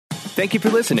Thank you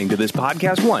for listening to this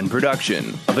Podcast One production.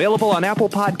 Available on Apple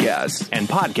Podcasts and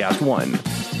Podcast One. 1,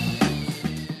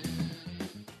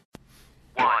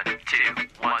 2,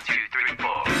 1, 2, 3,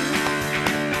 4.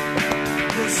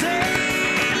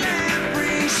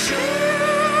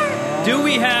 Do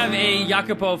we have a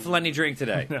Jacopo Fellini drink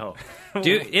today? No.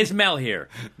 Is Mel here?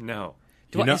 No.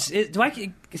 Is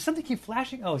something keep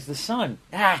flashing? Oh, it's the sun.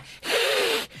 Ah.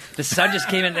 The sun just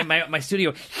came into my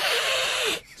studio.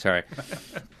 Sorry.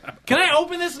 Can I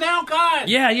open this now, God?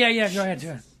 Yeah. Go ahead.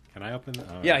 Can I open?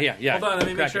 Yeah. Hold on, let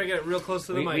me make sure I get it real close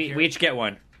to the mic here. We each get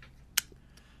one.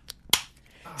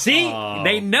 See?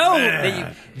 They know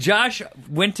that Josh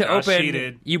went to Josh open.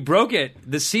 cheated. You broke it,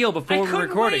 the seal, before we were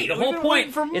recording. wait. The We've whole been point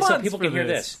waiting for is so months people for can hear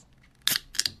this.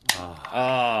 this.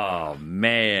 Oh,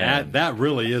 man. That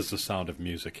really is the sound of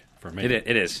music for me.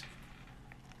 It is.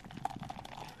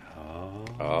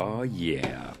 Oh,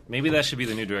 yeah. Maybe that should be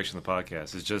the new direction of the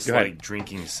podcast. It's just Go ahead. like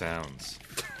drinking sounds.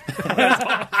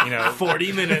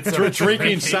 40 minutes of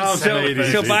Drinking sounds made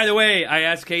easy. So, by the way, I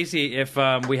asked Casey if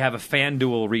we have a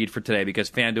FanDuel read for today because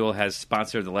FanDuel has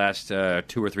sponsored the last 2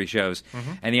 or 3 shows,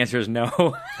 and the answer is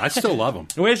no. I still love them.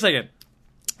 Wait a second.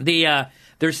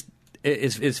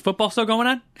 Is football still going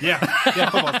on? Yeah,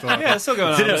 football's still on. Yeah, it's still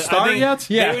going on. Did it but I start think- yet?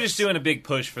 Yeah. They were just doing a big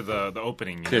push for the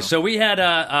opening. You know? So we had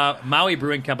Maui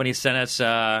Brewing Company sent us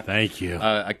Thank you.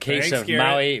 a case Thanks, of Garrett.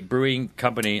 Maui Brewing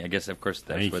Company. I guess, of course,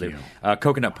 that's Thank where they you.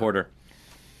 coconut porter.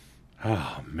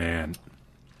 Oh man.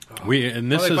 This they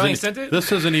finally isn't sent it?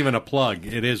 this isn't even a plug.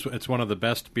 It's one of the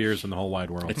best beers in the whole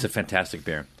wide world. It's a fantastic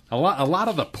beer. A lot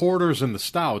of the porters and the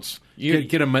stouts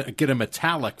get a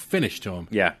metallic finish to them.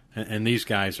 Yeah. And these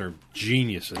guys are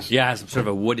geniuses. Yeah, it has some sort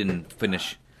of a wooden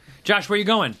finish. Josh, where are you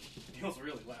going? Neil's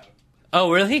really loud. Oh,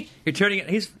 really? You're turning it.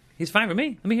 He's fine with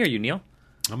me. Let me hear you, Neil.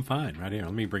 I'm fine right here.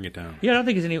 Let me bring it down. Yeah, I don't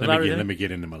think he's any louder than Let me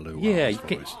get into my Lou Yeah, Wallace you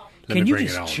can, voice. Let can me you bring it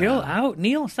just all chill down. out,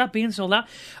 Neil? Stop being so loud.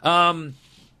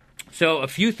 So a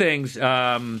few things,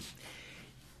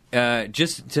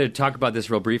 just to talk about this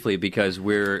real briefly, because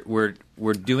we're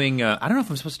doing. I don't know if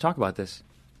I'm supposed to talk about this,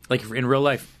 like in real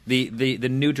life. The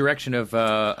new direction of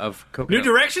Coconut. New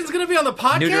Direction's going to be on the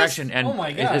podcast? New direction, and oh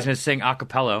my God. it's going to sing a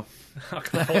cappella.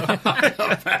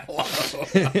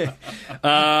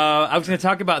 I was going to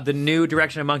talk about the new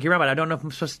direction of Monkey Run, but I don't know if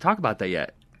I'm supposed to talk about that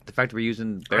yet. The fact that we're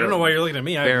using I don't know why you're looking at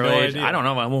me. I have no barrel-aged. idea. I don't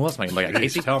know. Who else am I going to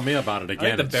Please Casey? tell me about it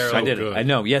again. the It's barrel. so I did good. it. I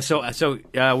know. Yeah. So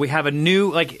we have a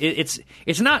new it's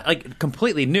not like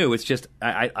completely new. It's just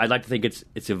I like to think it's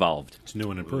evolved, It's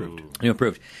new and improved. new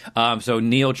improved. So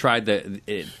Neil tried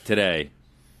it today.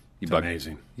 You It's bugged-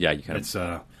 amazing. Yeah. You kind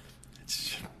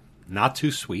It's not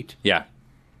too sweet yeah.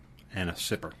 and a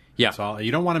sipper. Yeah. That's all.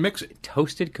 You don't want to mix it.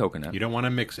 Toasted coconut, You don't want to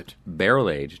mix it. barrel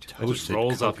aged. Toasted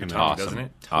rolls off your coconut. tongue, doesn't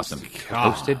it? Awesome.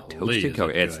 Golly, Toasted is it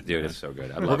coconut. It's good, dude, man. it's so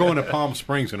good. I We're love going it. to Palm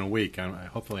Springs in a week.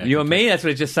 Hopefully, You and me? That's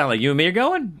what it just sounded like. You and me are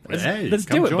going? Hey, let's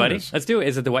come do it, join buddy. us. Let's do it.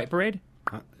 Is it the White Parade?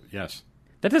 Yes.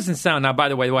 That doesn't sound. Now, by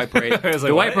the way, the White Parade. was like,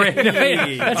 the White what? Parade.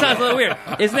 That sounds a little weird.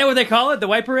 Isn't that what they call it? The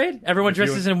White Parade? Everyone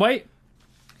dresses in white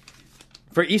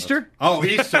for Easter. Oh,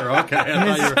 Easter. Okay.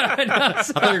 I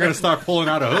thought you were going to start pulling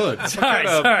out a hood. Sorry, kind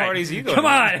of sorry. parties you go Come to?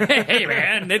 on, hey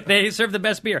man, they serve the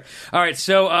best beer. All right,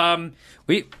 so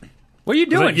what are you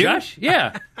doing, you? Josh?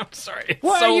 Yeah, I'm sorry. It's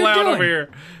What so are you loud doing? over here.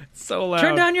 It's so loud.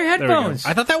 turn down your There we go. headphones.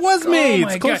 I thought that was me. Oh,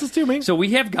 it's my closest God. to me. So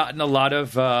we have gotten a lot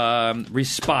of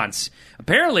response.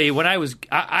 Apparently, when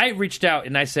I reached out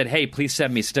and I said, "Hey, please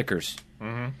send me stickers,"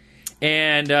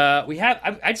 and we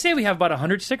have. I'd say we have about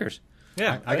 100 stickers.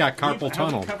 Yeah, I got carpal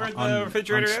tunnel covered the on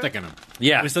refrigerator yet? sticking them.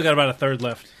 Yeah. We still got about a third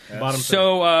left. Bottom third.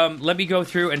 So let me go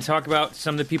through and talk about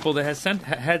some of the people that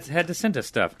had to send us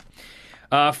stuff.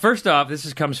 First off,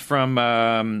 comes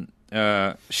from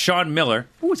Sean Miller.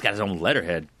 Ooh, he's got his own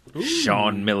letterhead.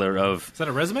 Sean Miller Is that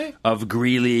a resume? of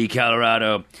Greeley,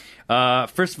 Colorado.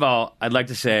 First of all, I'd like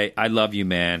to say I love you,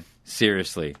 man.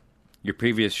 Seriously, your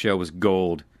previous show was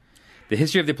gold. The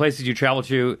history of the places you travel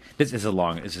to. This is a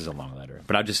long letter,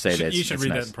 but I'll just say this. You should it's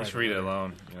read nice. that in private. Just read it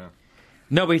alone. Yeah.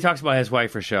 No, but he talks about his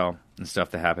wife Rochelle and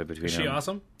stuff that happened between Is them. she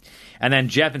awesome? And then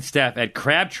Jeff and Steph at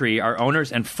Crabtree are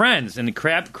owners and friends in the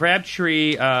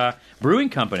Crabtree Brewing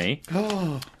Company,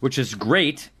 which is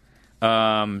great.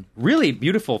 Really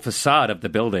beautiful facade of the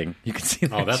building. You can see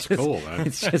that. Oh, that's cool, man.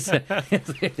 It's just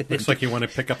Looks like you want to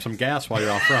pick up some gas while you're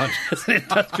out front. it's an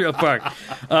industrial park.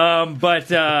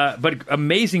 But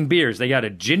amazing beers. They got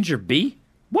a ginger bee.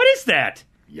 What is that?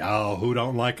 Yo, who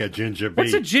don't like a ginger bee?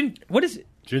 What's a gin? What is it?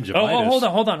 Gingivitis.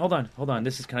 Oh, hold on.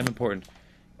 This is kind of important.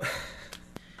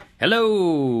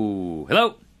 Hello.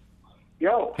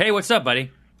 Yo, Hey, what's up,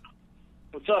 buddy?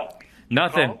 what's up?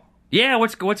 Nothing. Hello? Yeah,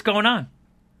 what's going on?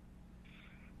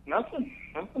 Nothing.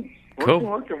 Cool.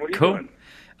 Working. What are you Cool. doing?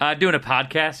 Doing a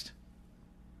podcast.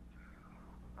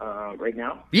 Right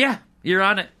now? Yeah, you're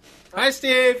on it. Hi,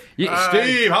 Steve.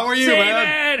 Steve, how are you,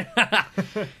 man?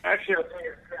 Steven! Actually, I'll take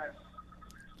a crap.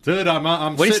 Dude, I'm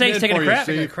What do you say? sitting He's in taking for a you, crap?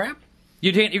 Steve. Crap.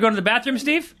 You're going to the bathroom,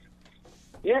 Steve?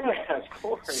 Yeah, of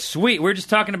course. Sweet. We're just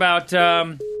talking about.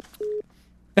 Shut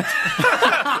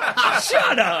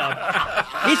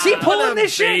up! Is he pulling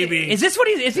this shit? Is this what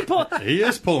is he pulling? He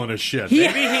is pulling his shit. He-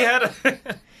 Maybe he had a.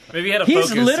 Maybe he had a He's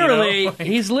focus. literally You know?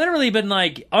 he's literally been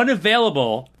like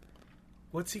unavailable.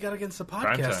 What's he got against the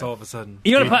Prime podcast time. all of a sudden?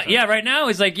 You know, yeah, right now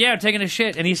he's like, yeah, I'm taking a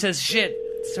shit, and he says shit.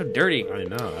 It's so dirty. I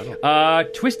know. I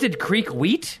don't. Twisted Creek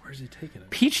wheat, Where's he taking it?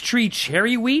 Peachtree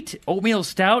cherry wheat, oatmeal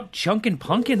stout, chunkin'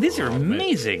 pumpkin. These are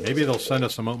amazing, Maybe they'll send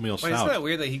us some oatmeal Wait, isn't stout. that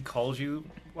weird that he called you?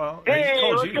 Well, Hey, he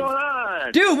called what's you. going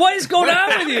on? dude. What is going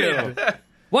on with you?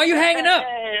 Why are you hanging up,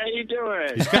 Hey, how you doing?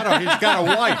 He's got a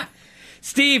wife.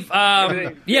 Steve?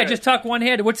 Everything's Yeah, good. just talk one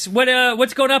handed. What's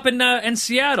going up in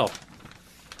Seattle?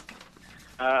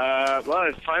 Well,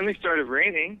 it finally started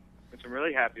raining, which I'm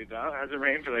really happy about. It hasn't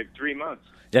rained for like 3 months.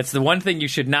 That's the one thing you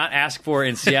should not ask for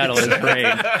in Seattle is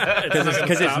rain,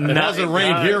 because it's It not. hasn't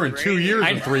rained God, here in it's 2 years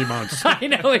raining. and 3 months. I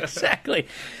know exactly.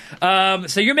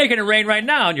 So you're making it rain right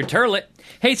now on your turlet.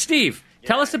 Hey, Steve,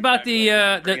 tell us about Bring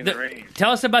the the rain.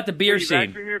 tell us about the beer Are you back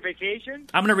scene. from your vacation?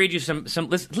 I'm going to read you some.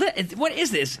 What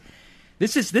is this?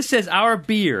 This says our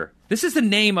beer. This is the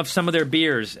name of some of their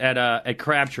beers at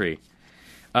Crabtree.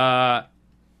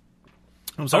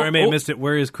 I'm sorry, I may have oh. missed it.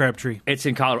 Where is Crabtree? It's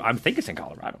in Colorado. I think it's in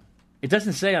Colorado. It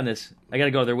doesn't say on this. I got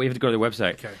to go there. We have to go to their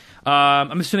website. Okay.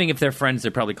 I'm assuming if they're friends,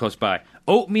 they're probably close by.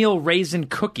 Oatmeal raisin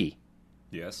cookie.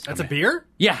 Yes. That's a beer?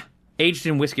 Yeah, aged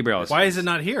in whiskey barrels. Why is it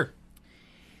not here?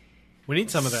 We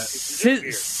need some of that.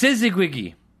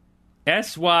 Syzygwiggy.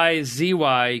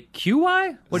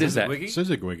 Syzyqy. What is that? Wiggy?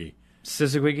 Syzygwiggy.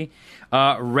 Syzygwiggy.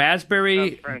 Raspberry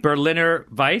Sounds French. Berliner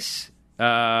Weiss.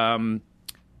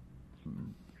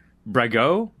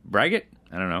 Braggot?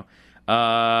 I don't know.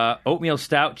 Oatmeal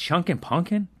stout, chunkin'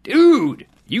 pumpkin. Dude,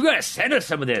 you gotta send us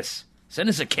some of this. Send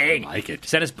us a keg. I like it.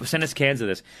 Send us cans of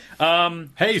this.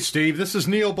 Hey, Steve, this is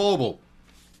Neil Boble.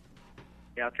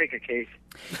 Yeah, I'll take a case.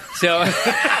 So,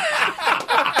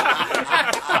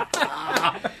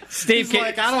 Steve, He's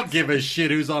like, I don't give a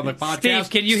shit who's on the podcast. Steve,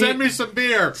 can you send hear- me some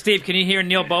beer? Steve, can you hear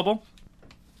Neil Boble?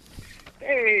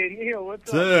 Hey, Neil, what's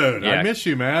up? Dude, Yeah. I miss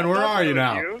you, man. Where are you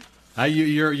now?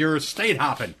 You? You're state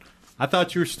hopping. I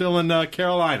thought you were still in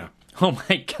Carolina. Oh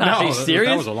my God, No, are you serious?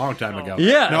 that was a long time ago.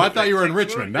 Yeah. No, I thought you were in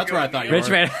Richmond. That's where I thought you Rich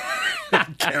were. man.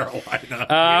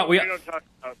 Carolina. We don't talk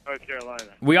about North Carolina.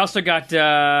 We also got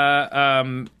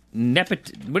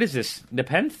what is this?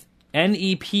 Nepenthe?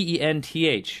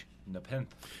 Nepenth.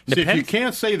 Nepenthe. See, if you Nepenthe?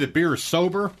 can't say that beer is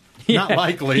sober, not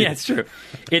likely. Yeah, it's true.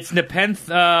 It's Nepenthe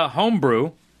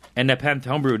Homebrew and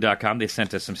NepentheHomebrew.com. They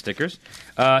sent us some stickers.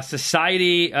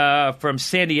 Society from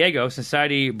San Diego,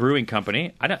 Society Brewing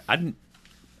Company. I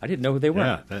didn't know who they were.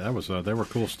 Yeah, that was they were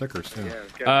cool stickers too. Yeah,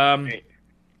 it's got me.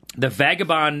 The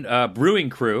Vagabond Brewing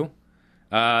Crew.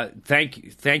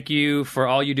 Thank you for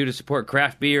all you do to support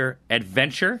craft beer,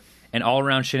 adventure, and all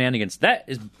around shenanigans. That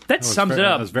sums very- it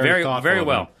that up was very thoughtful very of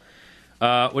well.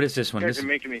 What is this one? You guys This, are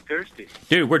making me thirsty.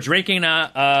 dude, we're drinking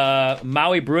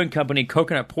Maui Brewing Company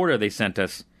coconut porter they sent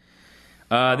us.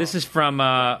 This is from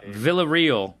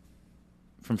Villarreal,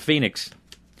 from Phoenix.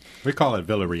 We call it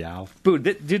Villarreal. Dude,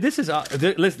 this is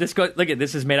look at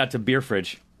this is made out to beer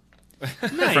fridge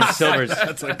from Silvers.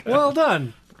 Well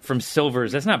done. From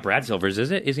Silvers. That's not Brad Silvers, is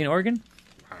it? Is he in Oregon?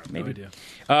 Maybe.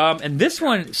 No idea. And this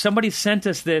one, somebody sent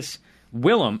us this.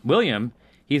 William.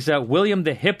 He's William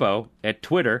the Hippo at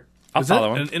Twitter. I'll Is that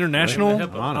follow him. an international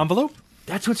envelope?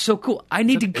 That's what's so cool. I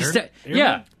need to.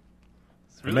 Yeah.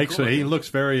 He looks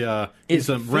very. He's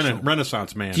a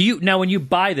Renaissance man. Do you now when you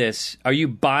buy this? Are you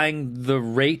buying the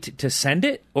rate to send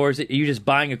it, or is it are you just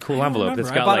buying a cool envelope that's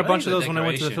I got bought like a bunch of the those when I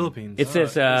went to the decoration. Philippines. it says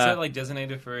Is that like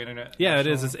designated for internet? Yeah, it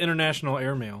is. It's international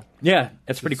airmail. yeah,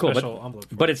 that's pretty cool. special envelope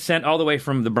for But it's sent all the way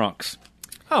from the Bronx.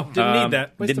 Oh, didn't need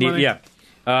that. Waste Didn't of need- money.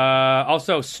 yeah.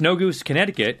 Also, Snow Goose,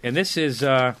 Connecticut, and this is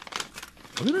look at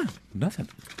that. Nothing.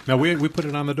 No, we put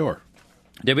it on the door.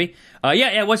 Did we?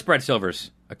 Yeah, it was Brad Silvers.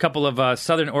 A couple of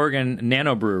Southern Oregon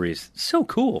nano breweries. So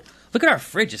cool. Look at our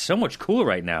fridge. It's so much cooler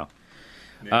right now.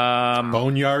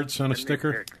 Boneyards on a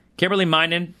sticker. Kimberly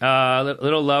Minen,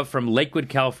 little love from Lakewood,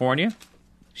 California.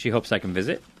 She hopes I can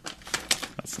visit.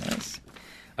 That's nice.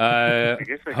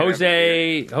 guess I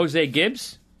could Jose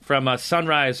Gibbs from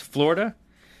Sunrise, Florida.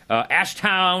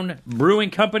 Ashtown Brewing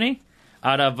Company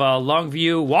out of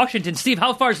Longview, Washington. Steve,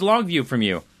 how far is Longview from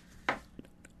you?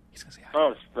 He's gonna say hi.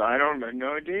 Oh, it's I don't have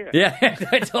no idea. Yeah,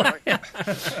 I told you.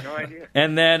 No idea.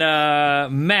 And then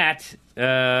Matt,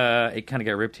 it kind of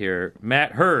got ripped here.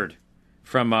 Matt Hurd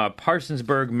from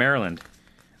Parsonsburg, Maryland.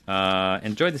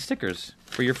 Enjoyed the stickers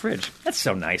for your fridge. That's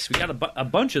so nice. We got a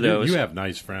bunch of those. You have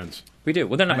nice friends. We do.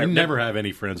 Well, they're not. I never have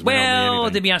any friends. mail me Well,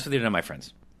 anything. to be honest with you, they're not my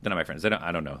friends. They're not my friends.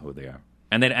 I don't know who they are.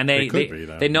 And they could be,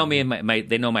 though. they know me and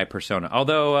they know my persona.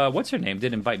 Although what's her name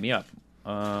did invite me up.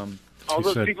 All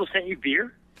those said- people sent you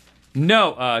beer?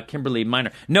 No, Kimberly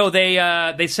Miner. No,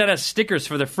 they sent us stickers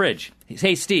for the fridge.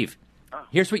 Hey, Steve,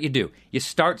 here's what you do. You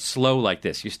start slow like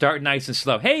this. You start nice and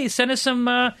slow. Hey, send us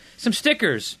some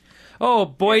stickers. Oh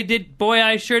boy,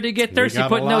 I sure did get thirsty got a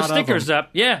putting those lot of stickers them. up.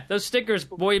 Yeah, those stickers,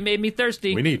 boy, made me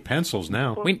thirsty. We need pencils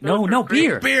now. No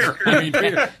beer. Beer. I mean,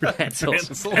 beer.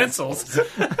 Pencils. Pencils.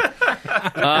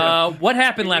 What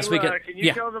happened last Can you, weekend? Can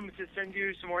you tell them to send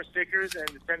you some more stickers and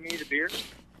send me the beer?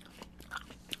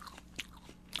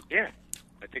 Yeah,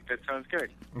 I think that sounds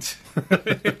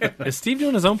good. Is Steve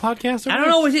doing his own podcast? I don't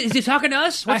know. Is he talking to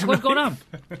us? What's going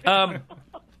on?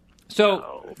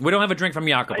 So we don't have a drink from I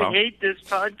Jacopo. hate this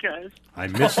podcast. I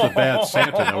missed the bad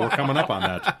Santa. Though. We're coming up on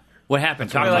that. What happened?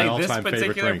 That's one Talk of my about like this all-time favorite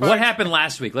particular things. part? what happened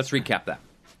last week. Let's recap that.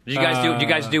 Did you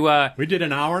guys do? We did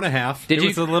an hour and a half. Did It you?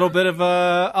 was a little bit of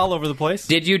all over the place.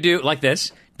 Did you do like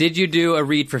this? Did you do a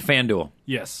read for FanDuel?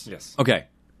 Yes. Yes. Okay.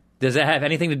 Does that have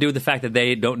anything to do with the fact that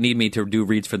they don't need me to do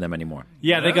reads for them anymore?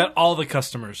 Yeah, they got all the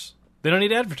customers. They don't need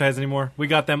to advertise anymore. We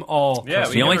got them all. Yeah,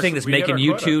 customers. The only got thing our- that's we got making our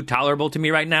you quota. two tolerable to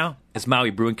me right now is Maui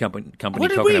Brewing Company What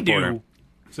did Coconut we do? Porter.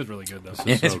 This is really good, though.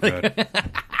 This is so good.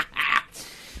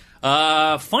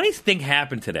 Funny thing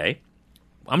happened today.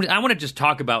 I want to just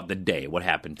talk about the day. What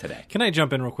happened today? Can I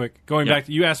jump in real quick? Going Yeah. back,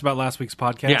 you asked about last week's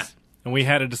podcast. Yeah. And we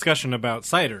had a discussion about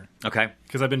cider. Okay.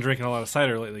 Because I've been drinking a lot of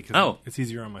cider lately because Oh. it's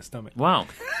easier on my stomach. Wow.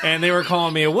 And they were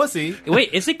calling me a wussy.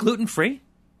 Wait, is it gluten free?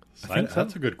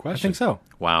 That's a good question. I think so.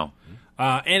 Wow.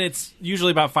 And it's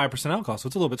usually about 5% alcohol, so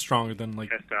it's a little bit stronger than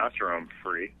like Testosterone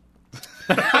free.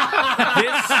 this.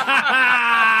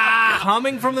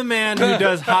 Coming from the man who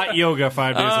does hot yoga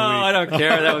 5 days a week. I don't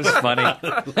care. That was funny.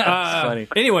 That's funny.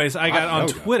 Anyways, I got on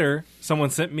yoga. Twitter, someone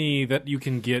sent me that you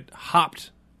can get hopped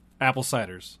apple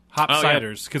ciders. Hopped Oh, yeah.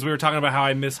 ciders. Because we were talking about how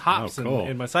I miss hops Oh, cool.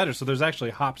 in my cider. So there's actually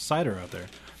hopped cider out there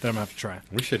that I'm going to have to try.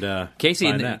 We should Casey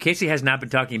find that. Casey has not been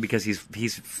talking because he's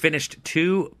finished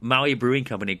 2 Maui Brewing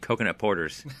Company coconut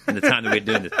porters in the time that we've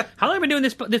been doing this. How long have you been doing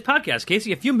this podcast,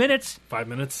 Casey? A few minutes. 5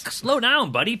 minutes. Slow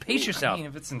down, buddy. Pace I yourself. mean,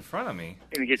 if it's in front of me.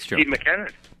 And get true. Steve McKenna.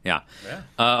 Yeah.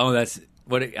 That's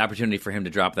what an opportunity for him to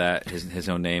drop that his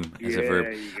own name as a Yeah,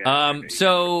 verb. you got it.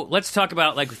 So let's talk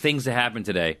about like things that happened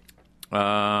today.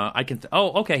 I can.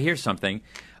 Okay. Here's something.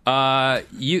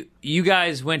 You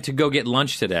guys went to go get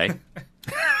lunch today,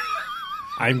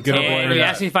 I'm going to and blame you that.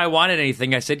 asked me if I wanted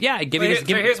anything. I said, "Yeah." Give me So this.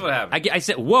 Give me- here's what happened. I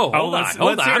said, "Whoa, hold on, let's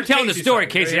hold on." hear I'm telling the Casey's story,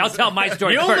 side. Casey. I'll tell my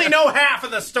story. You first. only know half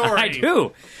of the story. I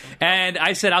do. And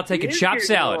I said, "I'll take a He is chopped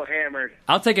getting a salad. little hammered.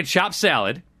 I'll take a chopped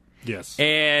salad." Yes.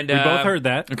 And we both heard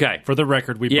that. Okay. For the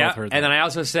record, we Yeah, both heard that. and then I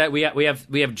also said we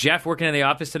have Jeff working in the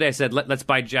office today. I said let's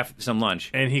buy Jeff some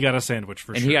lunch, And he got a sandwich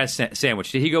for and sure. he got a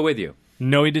sandwich. Did he go with you?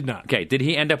 No, he did not. Okay. Did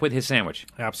he end up with his sandwich?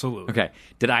 Absolutely. Okay.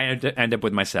 Did I end up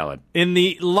with my salad? In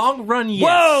the long run, yes.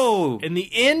 Whoa! In the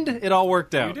end, it all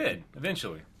worked You out. did,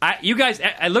 eventually. You guys,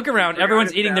 I look around. forgot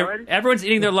Everyone's a eating salad?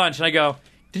 their lunch, and I go,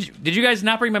 Did you guys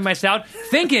not bring my salad?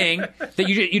 Thinking that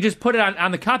you just put it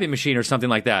on the copy machine or something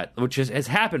like that, which has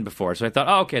happened before. So I thought,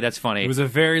 oh, okay, that's funny. It was a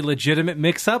very legitimate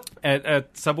mix-up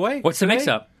at Subway. What's the today.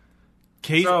 mix-up?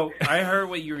 Kate, So I heard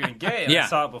what you were going to get, and Yeah. I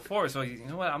saw it before, so you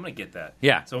know what? I'm going to get that.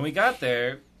 Yeah. So when we got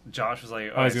there, Josh was like,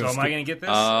 all I right, was so gonna am I skip- going to get this?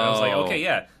 And I was like, Oh. okay,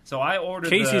 yeah. So I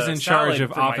ordered Casey's the in charge salad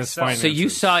of for office myself. finance. So you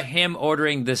saw him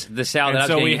ordering the salad. and that I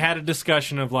so was we getting- had a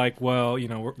discussion of like, well, you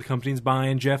know, the company's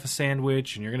buying Jeff a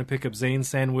sandwich, and you're going to pick up Zane's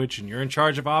sandwich, and you're in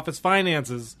charge of office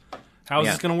finances. How's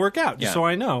Yeah. this going to work out? Just Yeah. so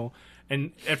I know.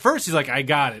 And at first he's like, I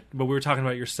got it, but we were talking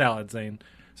about your salad, Zane.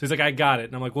 So he's like, I got it,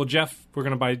 and I'm like, well, Jeff, we're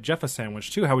going to buy Jeff a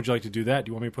sandwich too. How would you like to do that? Do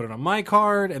you want me to put it on my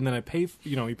card, and then I pay?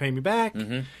 You pay me back.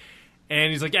 Mm-hmm.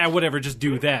 And he's like, yeah, whatever, just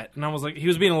do that. And I was like, he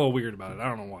was being a little weird about it. I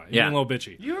don't know why. He was Yeah. being a little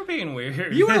bitchy. You were being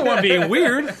weird. You were the one being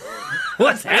weird.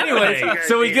 What's Anyways, happening?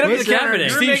 so we get up to What's the counter. happening?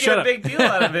 You were Steve, making shut a up. big deal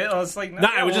out of it. I was like, No,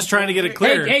 I was just trying to get it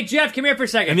clear. Hey, Jeff, come here for a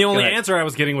second. And the only Go ahead. answer I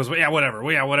was getting was, yeah,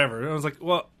 whatever. Yeah, whatever. And I was like,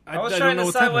 well, I was I trying don't know to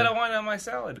what's decide what I happening. wanted on my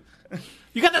salad.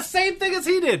 You got the same thing as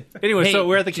he did. Anyway, Hey, so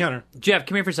we're at the counter. Jeff,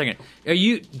 come here for a second. Are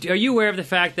you aware of the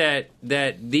fact that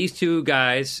these two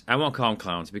guys, I won't call them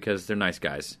clowns because they're nice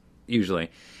guys, usually.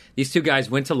 These two guys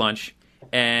went to lunch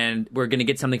and were going to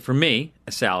get something for me,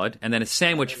 a salad, and then a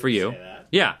sandwich for you.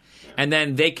 Yeah. And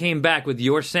then they came back with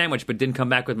your sandwich but didn't come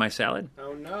back with my salad.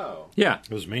 Oh, no. Yeah.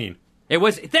 It was mean. It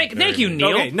was. Thank you, Neil.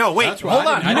 Okay, no, wait, That's why hold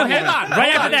I on. didn't- No, I didn't hold get on. it.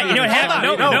 Right after that, you know what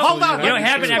happened? No, hold on. You know what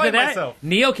happened after Explain that? myself.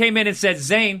 Neil came in and said,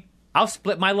 "Zane, I'll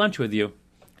split my lunch with you."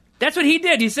 That's what he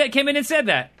did. He came in and said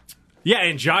that. Yeah,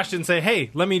 and Josh didn't say, "Hey,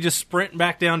 let me just sprint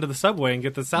back down to the Subway and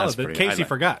get the salad." That's That pretty- Casey I like-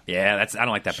 forgot. Yeah, I don't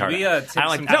like that part. we, I take don't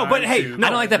like some that. No, but hey, to- I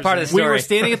don't like that part of the We story. were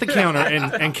standing at the counter,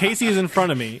 and Casey is in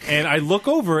front of me, and I look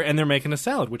over, and they're making a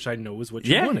salad, which I know is what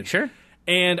you Yeah, wanted. sure.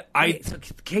 And Hey, so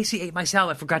Casey ate my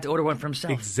salad. I forgot to order one for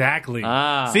himself. exactly.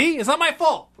 Ah. See, it's not my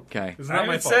fault. Okay. It's I not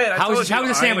my would fault. say, I How was- told you, how was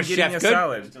the I am sandwich, getting Chef? a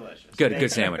Good? salad.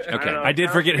 Good sandwich. Okay. I did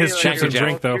forget his chips and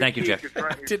drink, though. Thank you, Jeff.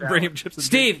 Didn't bring him chips and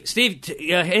drink. Steve,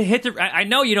 hit the. I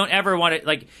know you don't ever want to.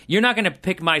 Like, you're not going to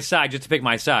pick my side just to pick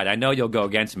my side. I know you'll go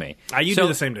against me. You So- do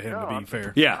the same to him, to be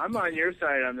fair. Yeah. I'm on your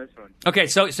side on this one. Okay.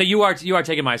 So you are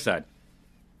taking my side.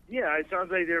 Yeah, it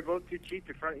sounds like they're both too cheap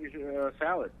to front your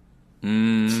salad.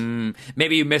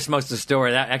 Maybe you missed most of the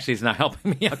story. That actually is not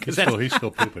helping me out because He's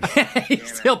still pooping.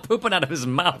 he's still pooping out of his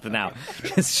mouth now.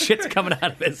 His shit's coming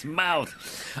out of his mouth.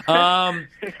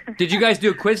 Did you guys do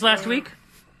a quiz last week?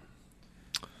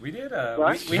 We did.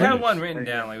 What? We had one written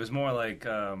down. Like, it was more like.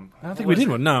 I don't think we did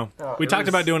one. No, we it talked was-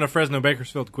 about doing a Fresno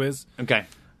Bakersfield quiz, Okay.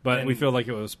 but we feel like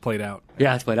it was played out.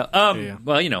 Yeah, it's played out. Yeah.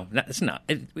 Well, it's not.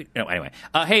 Anyway.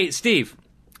 Hey, Steve.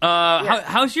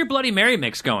 How's your Bloody Mary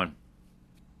mix going?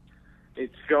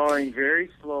 It's going very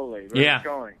slowly. But Yeah. It's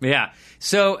going. Yeah.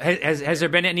 So has there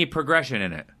been any progression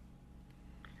in it?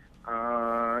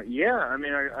 Yeah, I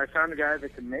mean, I found a guy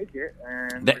that can make it,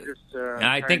 and That- we're just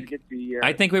I trying think- to get the.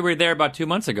 I think we were there about 2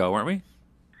 months ago, weren't we?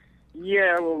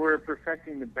 Yeah, well, we're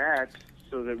perfecting the batch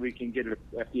so that we can get it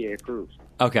FDA approved.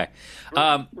 Okay.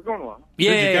 We're going along.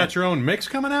 Yeah. You yeah, got your own mix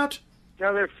coming out?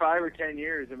 Another 5 or 10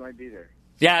 years, it might be there.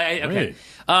 Yeah, okay.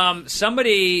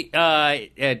 Somebody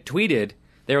tweeted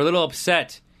they were a little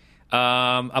upset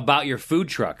about your food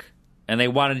truck, and they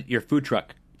wanted your food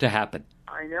truck to happen.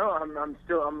 I know.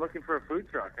 I'm looking for a food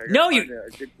truck. I gotta No, find you- a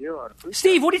good deal on a food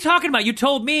Steve, truck. what are you talking about? You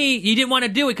told me you didn't want to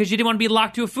do it because you didn't want to be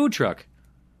locked to a food truck.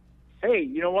 Hey,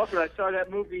 you know what? But I saw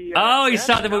that movie. Oh, you Chef,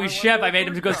 saw the now movie I Chef. want I made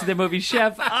him food go truck. see the movie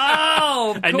Chef.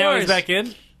 Oh, of And now he's course. back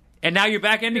in. And now you're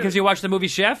back in because you watched the movie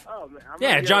Chef? Oh, man, I'm Yeah,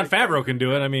 gonna get John like Favreau can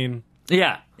do it. I mean,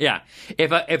 Yeah.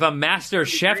 If a master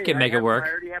chef Great. can make I it work. I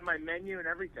already have my menu and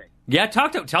everything. Yeah, tell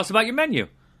us about your menu.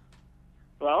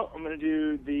 Well, I'm going to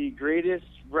do the greatest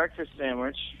breakfast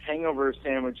sandwich, hangover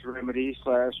sandwich remedy /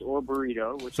 or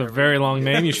burrito. it's a very long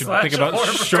name. You should think about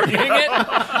shortening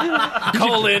it.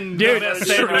 Colon, dude,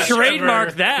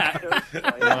 Trademark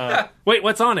that. Wait,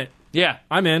 what's on it? Yeah.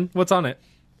 I'm in. What's on it?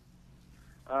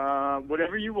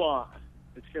 Whatever you want.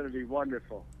 It's going to be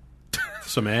wonderful.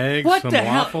 Some eggs, What some the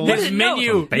hell? waffles. This is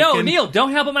menu. No, Bacon. Neil,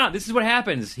 don't help him out. This is what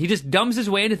happens. He just dumbs his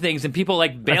way into things, and people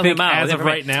like bail think him out. as of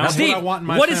right now- That's what Steve, I want in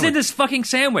my what is in sandwich. this fucking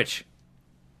sandwich?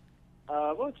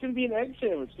 Well, it's going to be an egg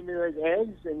sandwich. It's going to be like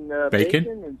eggs and Bacon?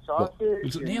 bacon and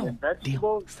sausage Neil, and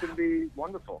vegetables. It's going to be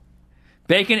wonderful.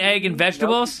 Bacon, egg, and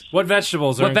vegetables. What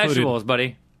vegetables are What included? vegetables,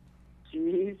 buddy?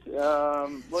 Cheese.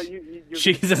 Well, you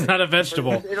Cheese is not a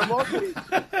vegetable. It'll mostly,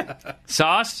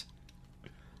 Sauce.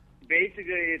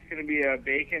 basically, it's going to be a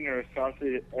bacon or a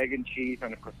sausage, egg, and cheese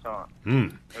on a croissant.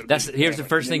 Here's the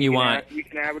first thing you want. You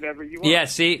can add whatever you want. Yeah,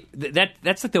 see,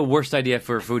 that's like the worst idea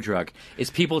for a food truck is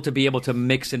people to be able to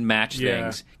mix and match Yeah.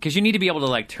 things because you need to be able to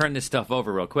like turn this stuff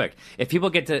over real quick. If people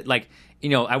get to like,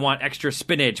 I want extra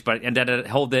spinach, but and then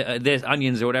hold this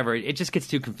onions or whatever, it just gets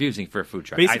too confusing for a food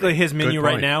truck. Basically, his menu Good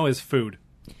right point. now is food.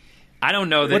 I don't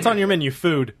know that. What's on your menu?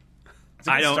 Food. It's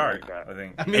a good I don't- start, I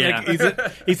think. I mean, Yeah.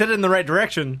 like, he said it in the right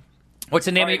direction. What's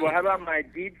the name All right, of well, how about my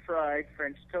deep fried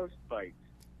French toast bites?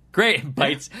 Great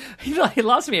bites. He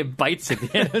lost me at bites at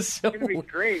the end. It's so It's going to be weird.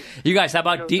 great. You guys, how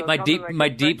about So- deep so my something deep like my a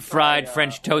deep French fried fry,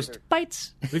 French toast order.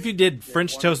 bites? If you did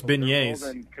French toast Wonderful. They're beignets,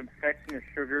 rolled in confection of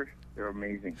sugar. They're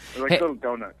amazing. They're like Hey. little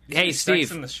donuts. Hey Sex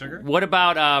Steve, and the sugar? what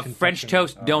about French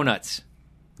toast donuts?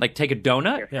 Like take a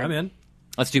donut. yeah, I'm in.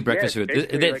 Let's do breakfast Yeah, food.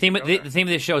 basically The like theme, a the donut. theme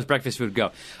of this show is breakfast food.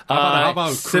 Go. How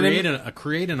about cinnamon-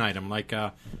 create an item like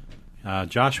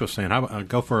Josh was saying? How about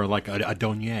go for like a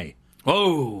donier?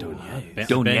 Oh,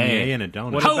 Beignet and a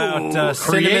donut. What about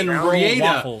cinnamon roll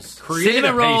waffles Create cinnamon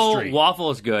a roll pastry.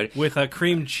 waffle is good. with a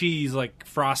cream cheese like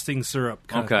frosting syrup?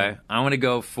 Kind of Okay, thing. I want to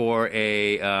go for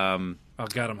a. Oh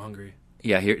God, I'm hungry.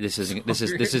 Yeah, here. This isn't going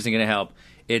to help.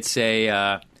 It's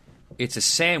a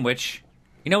sandwich.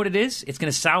 You know what it is? It's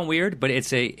going to sound weird, but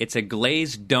it's a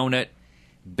glazed donut,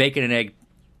 bacon and egg,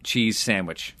 cheese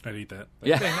sandwich. I'd eat that.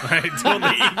 Yeah. I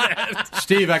totally eat that.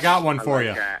 Steve, I got one for like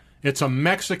you. that. It's a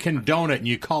Mexican donut, and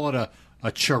you call it a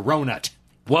churronut.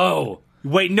 Whoa.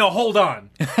 Wait, no, hold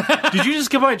on. Did you just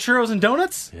combine churros and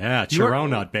donuts? Yeah,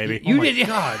 Churronut, baby. You did.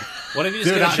 God, What if you just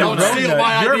Dude, get a don't donut? steal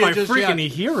my you're idea my just freaking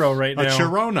yet. hero right A now.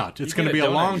 Churronut. It's going to get be a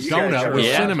a long donut. donut with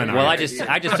Yeah. cinnamon on Well, it.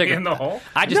 I just took in the a, hole.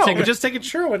 I just No, took a, just take a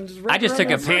churro and just I just took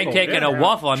a pancake and a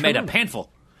waffle and made a pamphlet.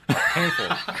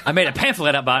 I made a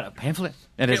pamphlet about a pamphlet.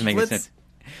 That doesn't make any sense.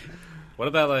 What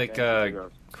about like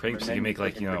Gross. crepes? You make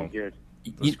like, Pretty good.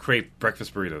 those crepe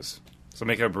breakfast burritos. So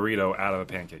make a burrito out of a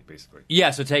pancake, basically.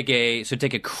 Yeah, so take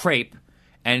a crepe,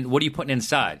 and what are you putting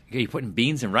inside? Are you putting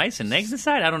beans and rice and eggs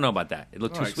inside? I don't know about that. It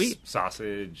looked too Like sweet.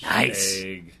 Sausage, Nice.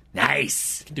 egg.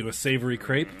 Nice. Do a savory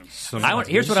crepe. Here's what I want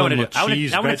to do. I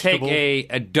cheese, want to take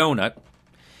vegetable. a donut,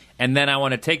 and then I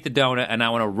want to take the donut and I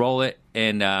want to roll it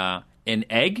in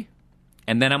egg,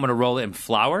 and then I'm going to roll it in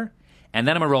flour, and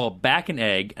then I'm going to roll it back in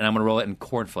egg, and I'm going to roll it in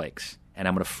cornflakes, and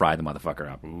I'm going to fry the motherfucker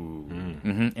up.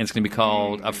 And it's going to be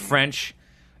called a French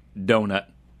donut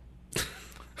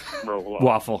Roll up.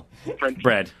 waffle French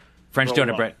bread. French roll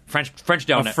donut up. bread. French A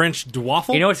donut. French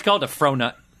waffle? You know what it's called? A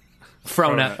fronut.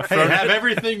 Fronut. Hey, have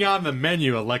everything on the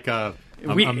menu like a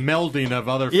melding of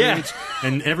other foods, Yeah.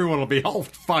 and everyone will be all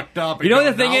fucked up. You know what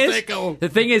and the thing going, "I'll is? take a-" The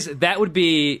thing is that would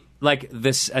be like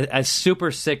this a super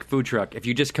sick food truck if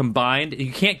you just combined.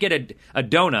 You can't get a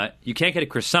donut, you can't get a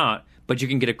croissant, but you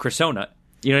can get a croissant.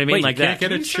 You know what I mean? Wait, like you can't that.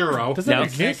 get a churro. Does that No. You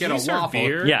can't get Can a you serve waffle.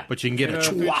 beer? Yeah. But you can get a In a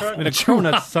food waffle. truck? And a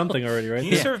churronut's something already, right? Can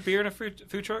you serve beer in a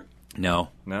food truck? No,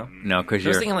 No. no, because I was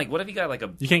you're thinking, like, what if you got like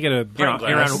a You can't get a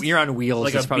you're on wheels.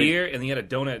 like It's a probably- beer and you had a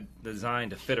donut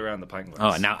designed to fit around the pint Oh,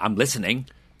 glass? now I'm listening.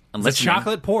 I'm a listening.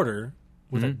 chocolate porter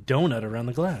with a donut around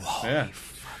the glass. Yeah.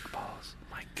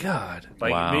 My God.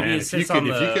 Like Wow. maybe Man, it if you sits could, on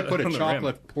if the you could put a on the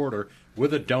chocolate porter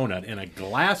with a donut in a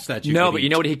glass that you No, could but you eat.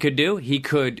 know what he could do? He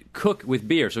could cook with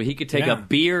beer. So he could take Yeah. a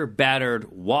beer battered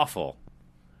waffle.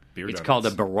 beer It's donuts.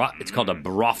 called a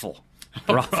brothel.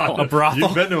 Brothel. A brothel.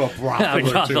 You've been to a brothel or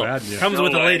two, brothel. hadn't you? Comes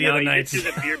with a lady no, on the you nights. just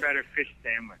do the beer batter fish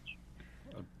sandwich.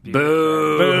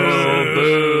 Boo.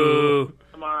 Boo.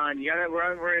 Come on, you gotta.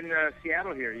 We're in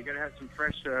Seattle here. You gotta have some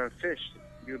fresh fish.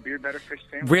 Do a beer batter fish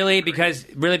sandwich. Really?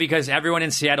 Because everyone in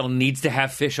Seattle needs to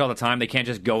have fish all the time. They can't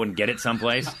just go and get it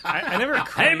someplace. I never.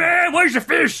 Hey man, where's your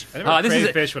fish? I never This crave is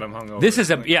a, fish when I'm hungover. this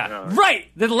is a Like, yeah right.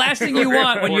 The last thing you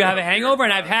want when you have a hangover,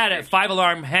 and I've had a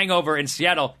 5-alarm hangover in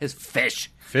Seattle, is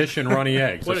fish. Fish and runny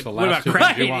eggs. That's the what last about two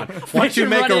things you crab- want. Fish Why don't you and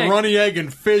make runny a egg? runny egg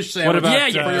and fish sandwich about, Yeah,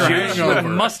 you for your juice with hangover?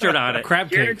 mustard on it. Crab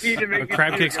cakes. Guaranteed to make A you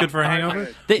crab feel cake's good for a hangover?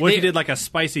 They- What if they- you did like a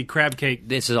spicy crab cake?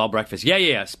 This is all breakfast.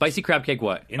 Yeah. Spicy crab cake.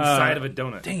 What? inside of a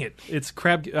donut. Dang it. It's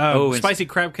crab it's- spicy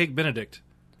crab cake Benedict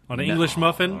on an English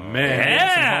muffin. Man,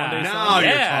 Yeah. now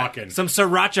you're Yeah. talking. Some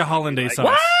sriracha hollandaise sauce.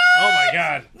 What? Oh my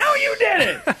God. No, you did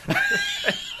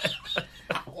it.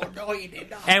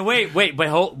 And wait,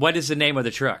 but what is the name of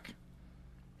the truck?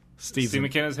 Steve Steven.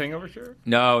 McKenna's hangover cure?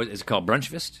 No, is it called Brunch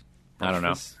Fist? I don't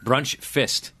know. Fist? Brunch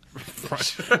Fist.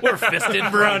 We're fisted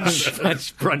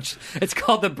brunch. Brunch. It's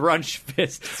called the Brunch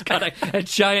Fist. It's got a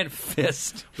giant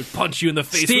fist. We punch you in the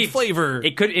face Steve, with flavor.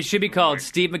 It should be called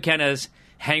Steve McKenna's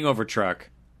hangover truck.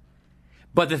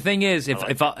 But the thing is,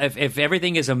 if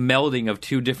everything is a melding of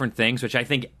two different things, which I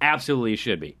think absolutely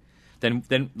should be,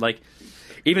 then like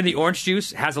even the orange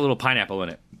juice has a little pineapple in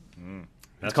it.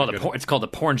 It's called it's called the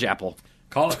Pornge apple.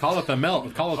 Call it the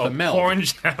melt. Call it the melt.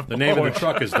 Orange apple. The name of the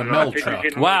truck is the I melt think you're truck.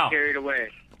 getting Wow. carried away.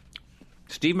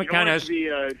 Steve You don't want it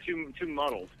McKenna's. to be too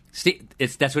muddled.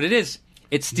 That's what it is.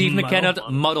 It's Steve Muddled. McKenna's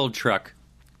muddled truck.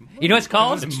 You know what it's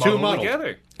called? It's too muddled.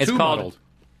 Together. It's Too called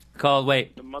muddled.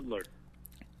 wait, The muddler.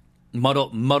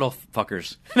 muddle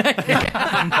fuckers.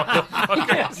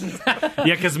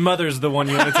 Yeah, because mother's the one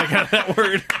you want to take out of that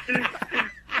word.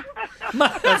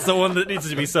 That's the one that needs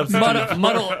to be substituted.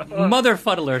 Mother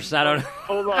fuddlers. I don't know.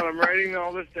 Hold on, I'm writing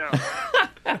all this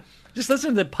down. Just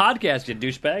listen to the podcast, you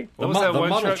douchebag. The, was that the one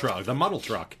muddle truck? truck? The muddle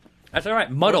truck. That's all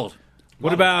right. Muddled.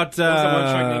 What about that one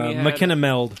truck name you had? McKenna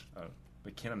Meld?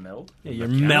 McKenna meld? Yeah, you're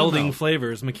McKenna melding Meld.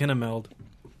 flavors. McKenna Meld.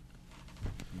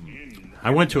 I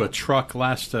went to a truck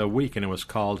last week and it was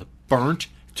called Burnt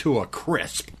to a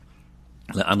Crisp.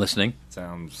 I'm listening.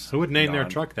 Sounds. Who would name their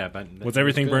non- truck that? Was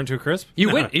everything burnt to a crisp?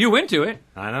 You went to it.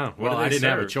 I know. What Well, do I they didn't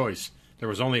have a serve? choice. There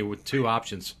was only two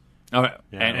options. All right.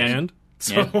 Yeah. And?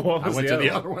 So what I was went to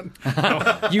the other other one.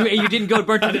 You didn't go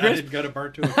burnt to the I crisp. didn't go to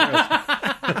Burnt to a Crisp.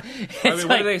 I mean, It's what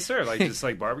like- do they serve? Like just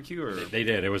like barbecue or? They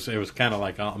did. It was kind of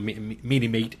like meaty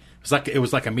meat. It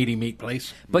was like a meaty meat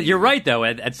place. But you're right though.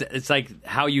 It's like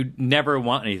how you never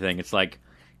want anything. It's like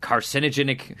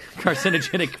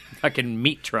carcinogenic fucking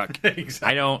meat truck.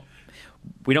 Exactly.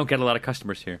 We don't get a lot of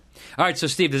customers here. All right, so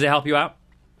Steve, does it help you out?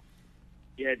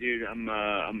 Yeah, dude, I'm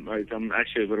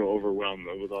actually a little overwhelmed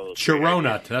with all those.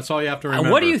 Churronut. That's all you have to remember.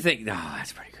 What do you think? Oh,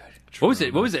 that's pretty good. What was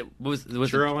it? What was it? What was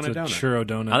Churro and It's a a donut. churro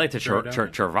donut. I like the Churro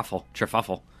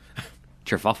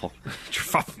churfuffle.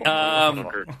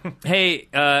 Hey,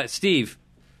 Steve,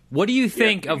 what do you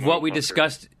think of what we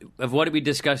discussed? Of what we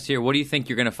discussed here? What do you think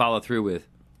you're going to follow through with?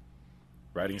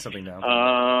 Writing something down.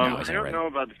 I it's don't right. know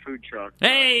about the food truck.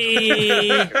 Hey!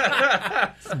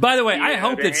 By the way, I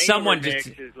hope the that someone hangover just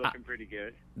mix is looking pretty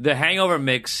good. the hangover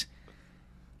mix.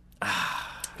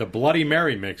 The Bloody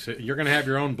Mary mix. You're going to have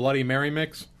your own Bloody Mary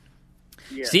mix?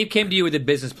 Yeah. Steve came to you with a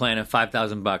business plan of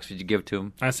 $5,000. Did you give it to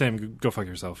him? I say him, go fuck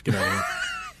yourself. Get out of here.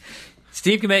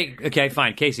 Steve can make. Okay,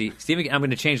 fine, Casey. Steve, I'm going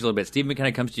to change a little bit. Steve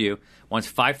McKenna comes to you, wants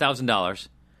 $5,000,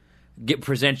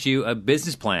 presents you a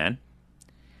business plan.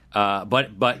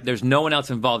 But there's no one else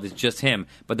involved. It's just him.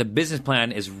 But the business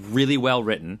plan is really well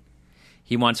written.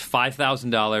 He wants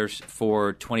 $5,000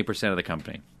 for 20% of the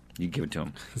company. You give it to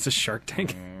him. It's a Shark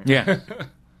Tank. Yeah.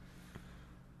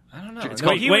 I don't know. It's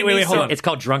called, wait, hold on. It's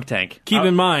called Drunk Tank. Keep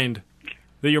in mind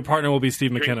that your partner will be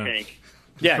Steve Drink McKenna. tank.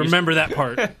 Yeah. Remember that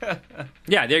part.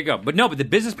 Yeah, there you go. But the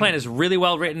business plan is really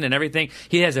well written and everything.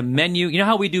 He has a menu. You know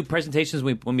how we do presentations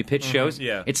when we pitch shows?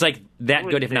 Yeah. It's like that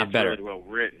good, if not better. Really well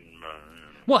written.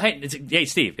 Well, hey,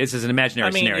 Steve, this is an imaginary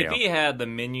I mean, scenario. if he had the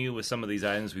menu with some of these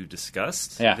items we've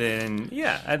discussed, Yeah. then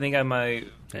I think I might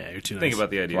Yeah, you're too nice. think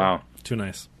about the idea. Wow. Too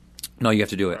nice. No, you have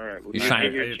to do it. All right, well, you you sign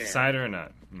have it. your Are you chance. decided or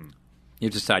not? You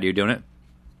decide you're doing it.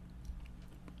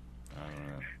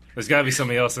 There's got to be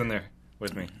somebody else in there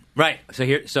with me. Right. So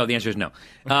the answer is no.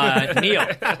 Neil,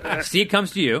 Steve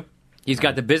comes to you. He's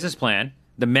got the business plan,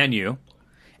 the menu,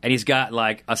 and he's got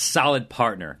like a solid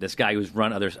partner. This guy who's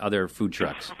run other food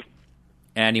trucks,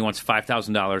 and he wants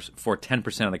 $5,000 for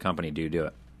 10% of the company. Do you do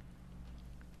it?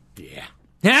 Yeah.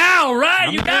 All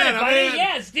right, you got in, it, I'm buddy. in.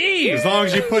 Yeah, Steve. As long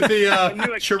as you put the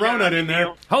knew it. Churronut in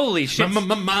there. Holy shit! My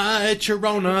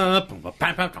Churronut.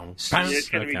 It's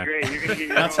going to be great. You're going to get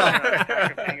your That's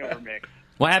own hangover mix.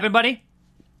 What happened, buddy?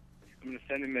 I'm going to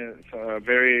send him a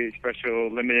very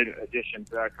special limited edition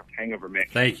Black Hangover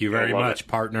mix. Thank you very I love much, it.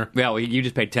 partner. Well, you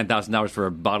just paid $10,000 for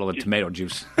a bottle of tomato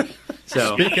juice.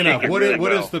 So, Speaking of, what really is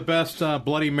well. the best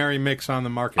Bloody Mary mix on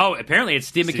the market? oh, apparently it's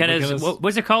Steve McKenna's. McKenna's-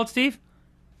 What's it called, Steve?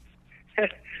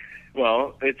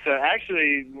 Well, it's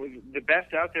actually the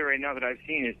best out there right now that I've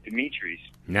seen is Dimitri's,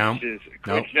 No. which is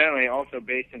No. coincidentally also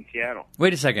based in Seattle.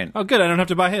 Wait a second. Oh, good. I don't have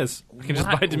to buy his. I can just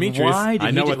buy Dimitri's. Why did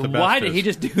I know he what the best why did is. he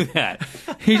just do that?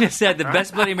 He just said the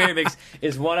best Bloody Mary mix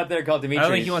is one up there called I Dimitri's.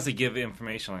 don't think he wants to give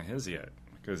information on his yet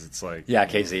because it's like Yeah,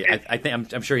 Casey. I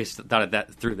think I'm sure he's thought of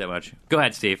that through that much. Go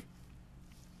ahead, Steve.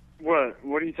 What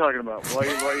are you talking about? Why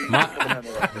are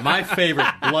you My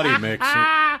favorite Bloody mix.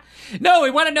 No,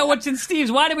 we want to know what's in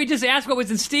Steve's. Why did we just ask what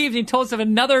was in Steve's? And he told us of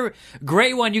another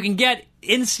great one you can get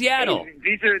in Seattle.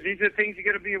 These are things you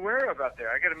got to be aware of out there.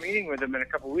 I got a meeting with him in a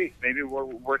couple weeks. Maybe we'll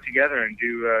work together and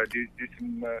do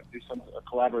some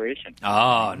collaboration.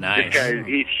 Oh, This nice. guy,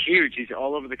 he's huge. He's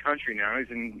all over the country now. He's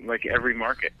in like every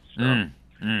market. So.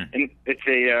 And it's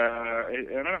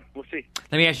I don't know. We'll see.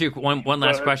 Let me ask you one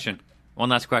last ahead. question. One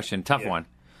last question. Tough Yeah. one.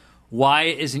 Why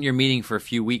isn't your meeting for a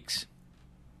few weeks?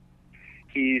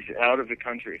 He's out of the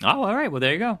country. Oh, all right. Well,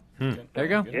 there you go. There you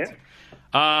go.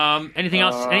 Yeah. Anything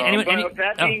else? But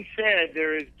that being said,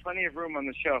 there is plenty of room on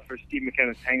the shelf for Steve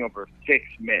McKenna's Hangover Fix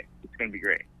Mix. It's going to be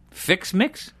great. Fix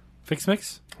Mix? Fix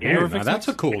Mix? Yeah, Hangover Now, Fix that's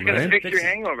Mix? a cool It's going to name. fix your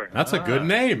hangover. That's a good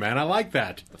name, man. I like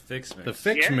that. the fix mix. The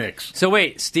Fix Yeah. Mix. So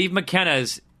wait, Steve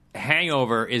McKenna's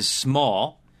Hangover is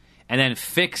small, and then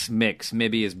Fix Mix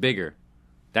maybe is bigger.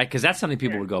 Because that's something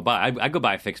people would go buy. I go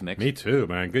buy a Fix Mix. Me too,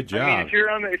 man. Good I mean,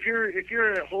 job. if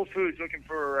you're at Whole Foods looking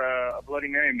for a Bloody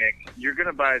Mary mix, you're going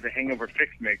to buy the Hangover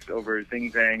Fix Mix over Zing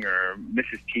Zang or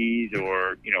Mrs. T's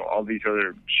or all these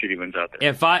other shitty ones out there.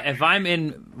 If I'm in,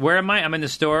 where am I? I'm in the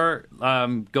store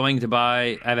going to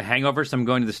buy. I have a hangover, so I'm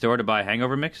going to the store to buy a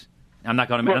Hangover Mix. I'm not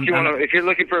going to. Well, if you're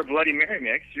looking for a Bloody Mary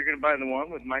mix, you're going to buy the one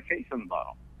with my face on the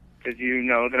bottle because you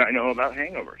know that I know about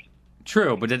hangovers.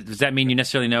 True, but does that mean you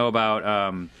necessarily know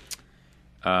about,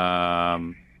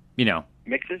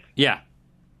 Mixes? Yeah.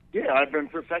 Yeah, I've been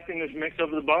perfecting this mix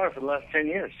over the bar for the last 10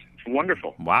 years. It's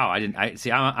wonderful. Wow, I didn't. I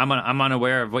see. I'm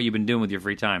unaware of what you've been doing with your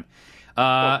free time.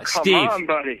 Come Steve, on,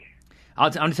 buddy.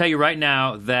 I'm going to tell you right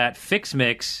now that Fix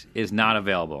Mix is not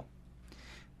available.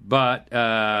 But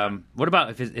what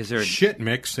about if is there? Shit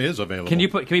Mix is available. Can we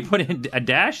put in a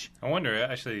dash? I wonder,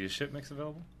 actually, is ship mix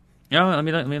available? No, let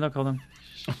me look. Hold on.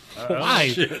 Why?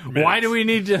 Shit Why do we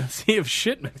need to see if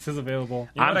Shit Mix is available?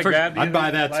 You know I'm what I for- grabbed the I'd other- buy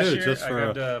that last too, year? just I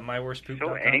for grabbed myworstpoop.com.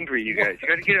 So angry, you guys. You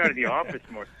got to get out of the office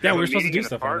more. Yeah, Have we're a supposed to meeting do in the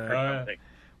stuff on park there. or Oh, yeah. something.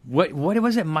 What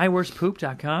was it?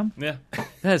 myworstpoop.com? Yeah.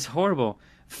 That is horrible.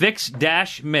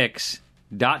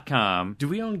 Fix-mix.com. Do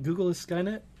we own Google as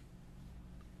Skynet?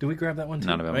 Did we grab that one too?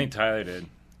 None of I them. think Tyler did.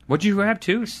 What'd you have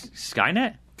too?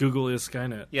 Skynet? Google is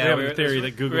Skynet. Yeah, we have we a were- theory we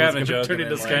that Google were is having going a to turn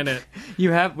joke into and then,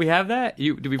 Skynet. We have that?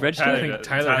 Did we register? Tyler, think does.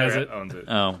 Tyler has it. owns it.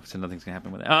 Oh, so nothing's gonna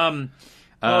happen with it. Well,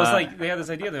 it's like they had this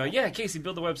idea. They're like, "Yeah, Casey,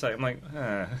 build the website." I'm like,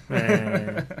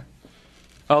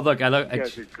 oh look, I love You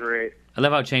guys are great.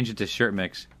 how I changed it to shirt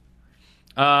mix.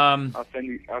 I'll send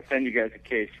you guys a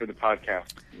case for the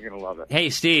podcast. You're gonna love it. Hey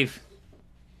Steve,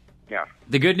 Yeah.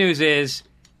 the good news is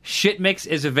Shitmix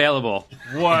is available.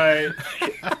 "What?"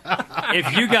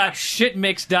 If you got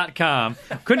shitmix.com,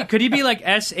 could he be like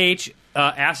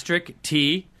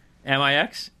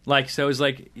 *T***mix? Like, so it's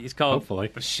like, it's called. Hopefully.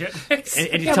 Shit mix.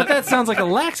 And Yeah, but that sounds like a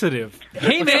laxative.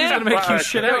 hey It's going to man, make you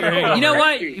shit out your hangover. you know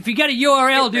what? If you got a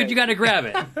URL, dude, you got to grab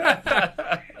it.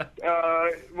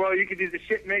 Well, you could do the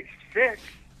shit mix fix.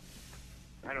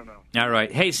 I don't know. All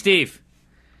right. Hey Steve.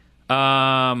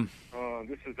 Oh,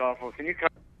 this is awful. Can you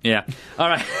cut? Yeah. All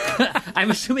right. I'm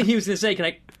assuming he was going to say,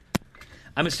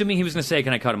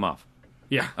 can I cut him off?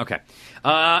 Yeah. Okay.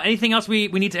 Anything else we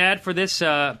need to add for this?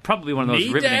 Probably one of those Need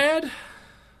to riveting. add?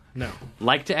 No,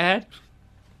 Like to add?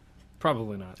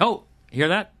 probably not. Oh, hear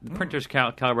that? The printer's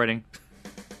calibrating.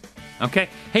 Okay.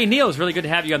 Hey, Neil, it's really good to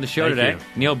have you on the show Thank today.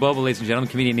 you. Neil Bobo, ladies and gentlemen,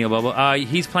 comedian Neil Bobo.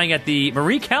 He's playing at the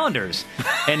Marie Callender's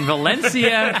in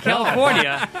Valencia,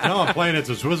 California. No, I'm playing it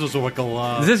to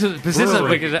Swizzlewickle. This is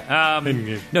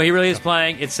brewery. no, he really is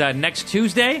playing. It's next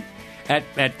Tuesday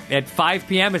at 5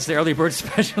 p.m. It's the early bird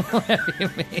special.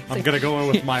 I'm going to go in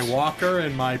with my walker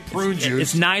and my prune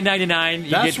juice. It's $9.99. You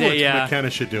That's get what a McKenna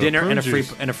should do, a dinner prune and a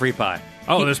juice. free pie.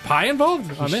 Oh, there's pie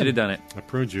involved? You I'm should in. have done it. A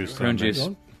prune juice. Prune juice.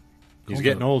 He's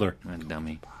getting older. That's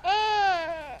dummy.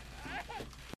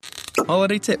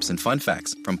 Holiday tips and fun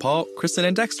facts from Paul, Kristen,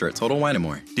 and Dexter at Total Wine &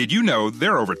 More. Did you know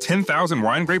there are over 10,000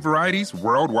 wine grape varieties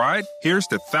worldwide? Here's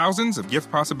to thousands of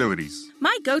gift possibilities.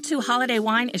 My go-to holiday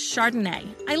wine is Chardonnay.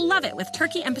 I love it with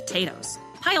turkey and potatoes.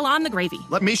 Pile on the gravy.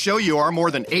 Let me show you our more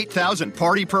than 8,000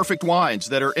 party-perfect wines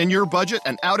that are in your budget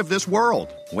and out of this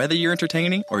world. Whether you're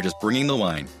entertaining or just bringing the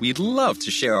wine, we'd love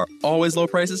to share our always low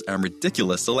prices and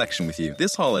ridiculous selection with you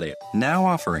this holiday. Now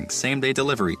offering same-day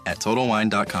delivery at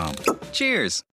TotalWine.com. Cheers!